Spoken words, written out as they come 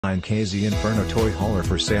KZ Inferno Toy Hauler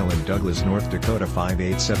for sale in Douglas, North Dakota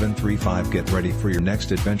 58735. Get ready for your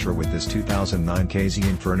next adventure with this 2009 KZ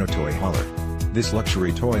Inferno Toy Hauler. This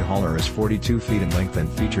luxury toy hauler is 42 feet in length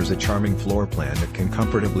and features a charming floor plan that can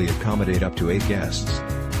comfortably accommodate up to 8 guests.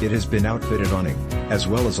 It has been outfitted awning, as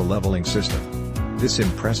well as a leveling system. This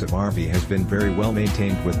impressive RV has been very well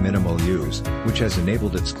maintained with minimal use, which has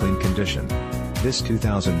enabled its clean condition. This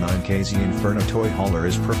 2009 KZ Inferno Toy Hauler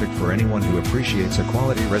is perfect for anyone who appreciates a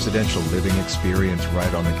quality residential living experience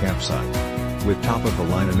right on the campsite. With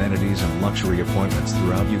top-of-the-line amenities and luxury appointments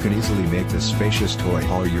throughout, you can easily make this spacious toy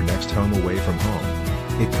hauler your next home away from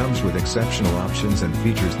home. It comes with exceptional options and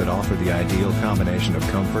features that offer the ideal combination of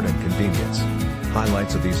comfort and convenience.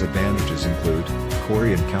 Highlights of these advantages include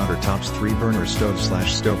Corian countertops, 3-burner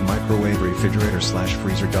stove/stove, microwave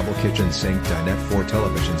refrigerator/freezer, double kitchen sink, Dinette, 4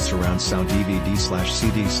 televisions, surround sound,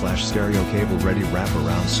 DVD/CD/stereo, cable ready,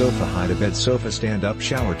 wraparound sofa, hide-a-bed sofa, stand-up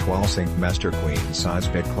shower, Toile sink, master queen size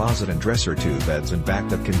bed, closet and dresser, 2 beds and back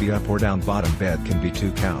that can be up or down, bottom bed can be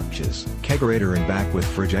 2 couches, Kegerator and back with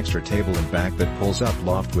fridge, extra table and back that pulls up,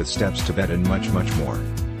 loft with steps to bed, and much more.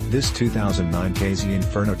 This 2009 KZ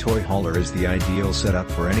Inferno Toy Hauler is the ideal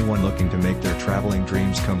setup for anyone looking to make their traveling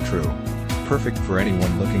dreams come true. Perfect for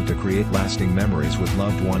anyone looking to create lasting memories with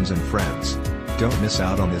loved ones and friends. Don't miss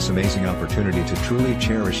out on this amazing opportunity to truly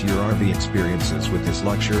cherish your RV experiences with this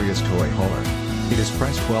luxurious toy hauler. It is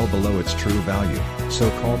priced well below its true value,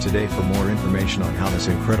 so call today for more information on how this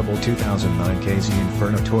incredible 2009 KZ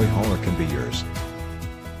Inferno Toy Hauler can be yours.